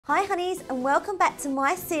Hi honeys, and welcome back to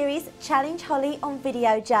my series Challenge Hollie on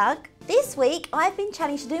Video Jug. This week I've been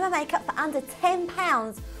challenged to do my makeup for under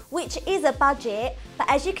 £10, which is a budget, but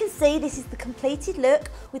as you can see this is the completed look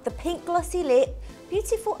with the pink glossy lip,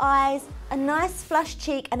 beautiful eyes, a nice flush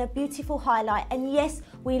cheek and a beautiful highlight, and yes,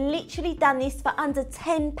 we literally done this for under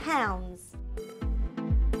 £10.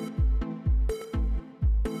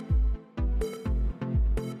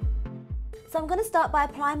 So I'm going to start by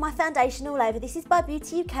applying my foundation all over. This is by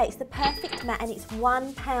Beauty UK, it's the Perfect Matte and it's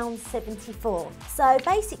 £1.74. So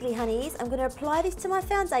basically honeys, I'm going to apply this to my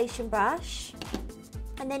foundation brush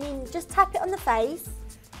and then just tap it on the face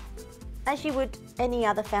as you would any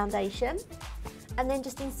other foundation, and then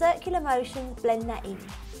just in circular motion blend that in.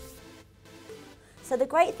 So the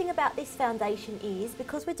great thing about this foundation is,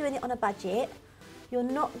 because we're doing it on a budget, you're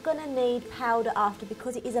not going to need powder after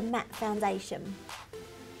because it is a matte foundation.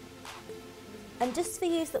 And just for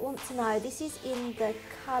you that want to know, this is in the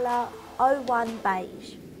colour 01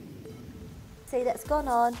 Beige. See, that's gone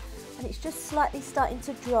on and it's just slightly starting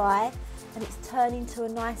to dry and it's turning to a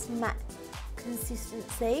nice matte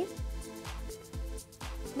consistency.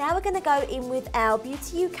 Now we're going to go in with our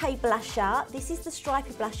Beauty UK blusher. This is the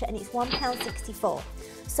stripy blusher and it's £1.64.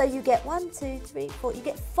 So you get you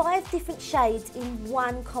get 5 different shades in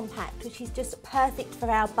one compact, which is just perfect for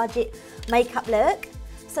our budget makeup look.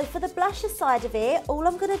 So for the blusher side of it, all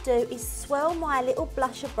I'm going to do is swirl my little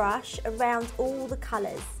blusher brush around all the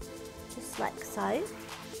colours, just like so.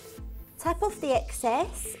 Tap off the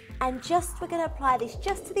excess and we're going to apply this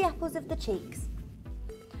just to the apples of the cheeks.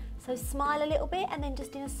 So smile a little bit and then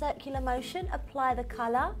just in a circular motion apply the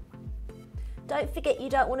colour. Don't forget, you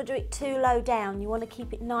don't want to do it too low down, you want to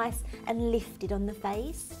keep it nice and lifted on the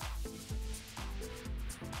face.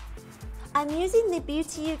 I'm using the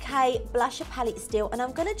Beauty UK blusher palette still, and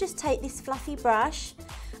I'm going to just take this fluffy brush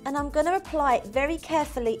and I'm going to apply it very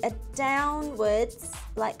carefully downwards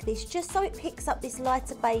like this, just so it picks up this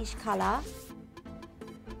lighter beige colour,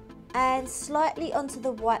 and slightly onto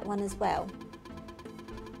the white one as well.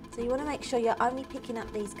 So you want to make sure you're only picking up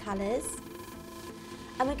these colours.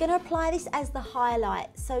 And we're going to apply this as the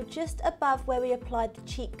highlight, so just above where we applied the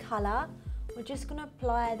cheek colour, we're just going to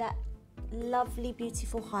apply that lovely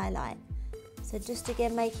beautiful highlight. So just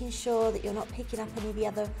again making sure that you're not picking up any of the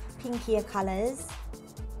other pinkier colours.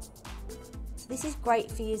 So this is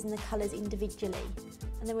great for using the colours individually.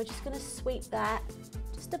 And then we're just going to sweep that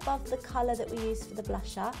just above the colour that we used for the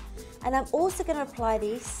blusher. And I'm also going to apply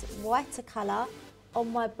this whiter colour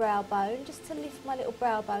on my brow bone, just to lift my little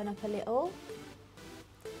brow bone up a little.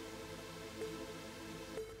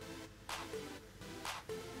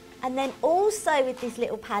 And then also with this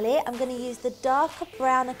little palette, I'm going to use the darker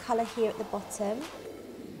browner colour here at the bottom.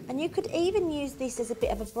 And you could even use this as a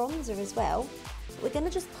bit of a bronzer as well. We're going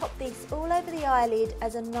to just pop this all over the eyelid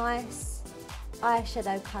as a nice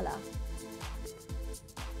eyeshadow colour.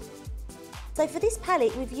 So for this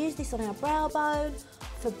palette, we've used this on our brow bone,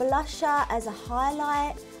 for blusher, as a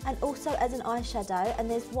highlight, and also as an eyeshadow. And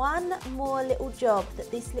there's one more little job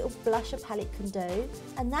that this little blusher palette can do,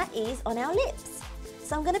 and that is on our lips.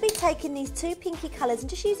 So I'm going to be taking these 2 pinky colours and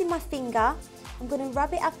just using my finger, I'm going to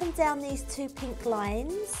rub it up and down these 2 pink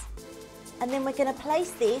lines, and then we're going to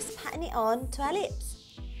place this, patting it on to our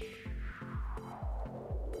lips.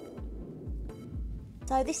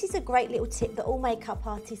 So this is a great little tip that all makeup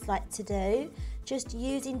artists like to do, just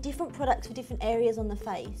using different products for different areas on the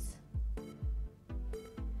face.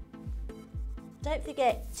 Don't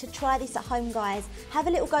forget to try this at home, guys. Have a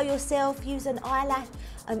little go yourself, use an eyelash,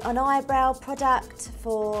 an eyebrow product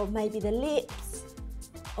for maybe the lips,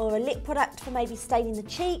 or a lip product for maybe staining the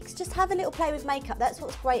cheeks. Just have a little play with makeup, that's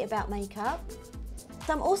what's great about makeup.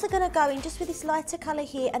 So I'm also going to go in just with this lighter colour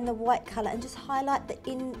here and the white colour and just highlight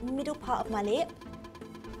the middle part of my lip.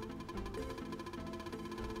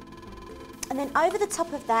 And then over the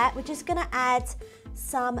top of that, we're just going to add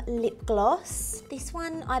some lip gloss. This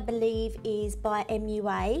one I believe is by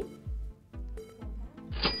MUA.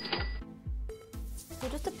 So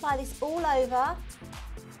just apply this all over.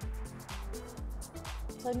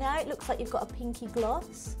 So now it looks like you've got a pinky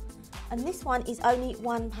gloss, and this one is only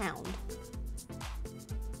 £1.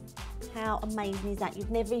 How amazing is that? You'd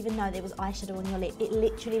never even know there was eyeshadow on your lip. It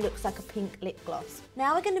literally looks like a pink lip gloss.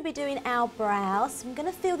 Now we're going to be doing our brows. So I'm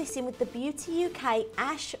going to fill this in with the Beauty UK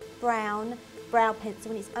Ash Brown brow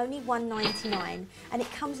pencil, and it's only £1.99, and it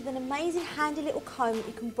comes with an amazing handy little comb that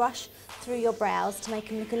you can brush through your brows to make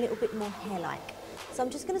them look a little bit more hair-like. So I'm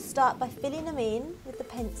just going to start by filling them in with the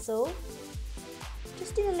pencil,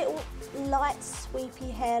 just in a little light sweepy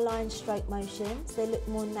hairline stroke motion so they look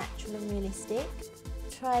more natural and realistic.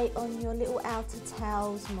 Try on your little outer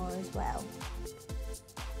towels more as well.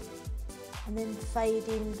 and then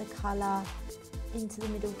fading the colour into the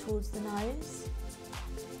middle towards the nose.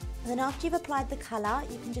 And then after you've applied the colour,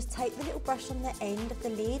 you can just take the little brush on the end of the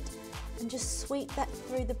lid and just sweep that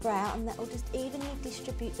through the brow, and that will just evenly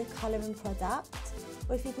distribute the colour and product.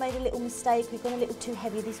 Or if you've made a little mistake, we've gone a little too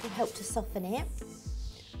heavy, this will help to soften it.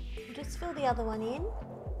 And just fill the other one in.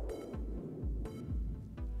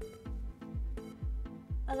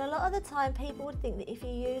 And a lot of the time people would think that if you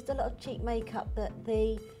used a lot of cheap makeup that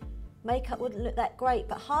the makeup wouldn't look that great,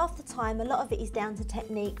 but half the time a lot of it is down to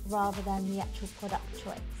technique rather than the actual product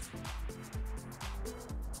choice.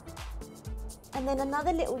 And then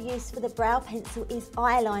another little use for the brow pencil is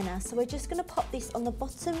eyeliner. So we're just going to pop this on the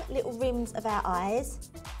bottom little rims of our eyes.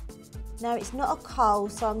 Now it's not a kohl,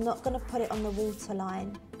 so I'm not going to put it on the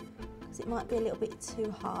waterline because it might be a little bit too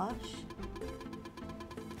harsh.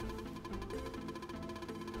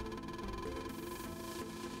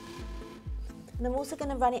 And I'm also going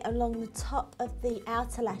to run it along the top of the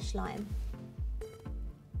outer lash line.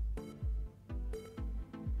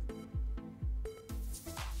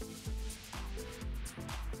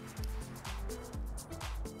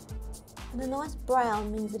 And a nice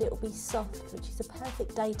brown means that it will be soft, which is a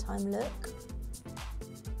perfect daytime look.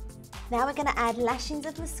 Now we're going to add lashings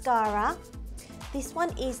of mascara. This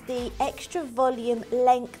one is the Extra Volume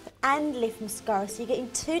Length and Lift Mascara, so you're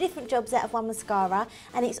getting two different jobs out of one mascara,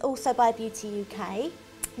 and it's also by Beauty UK.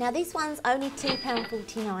 Now this one's only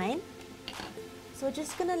 £2.49, so we're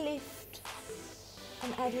just going to lift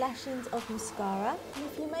and add lashings of mascara. And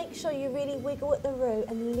if you make sure you really wiggle at the root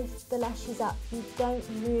and lift the lashes up, you don't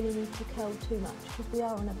really need to curl too much because we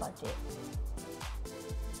are on a budget.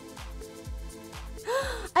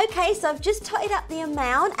 Okay, so I've just totted up the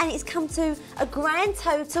amount and it's come to a grand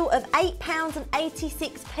total of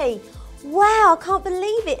 £8.86. Wow, I can't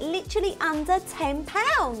believe it, literally under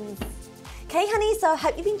 £10. Okay honey, so I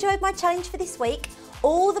hope you've enjoyed my challenge for this week.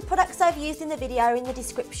 All the products I've used in the video are in the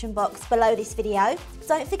description box below this video.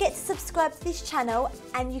 Don't forget to subscribe to this channel,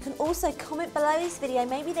 and you can also comment below this video,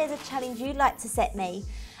 maybe there's a challenge you'd like to set me.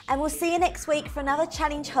 And we'll see you next week for another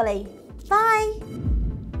challenge, Holly. Bye!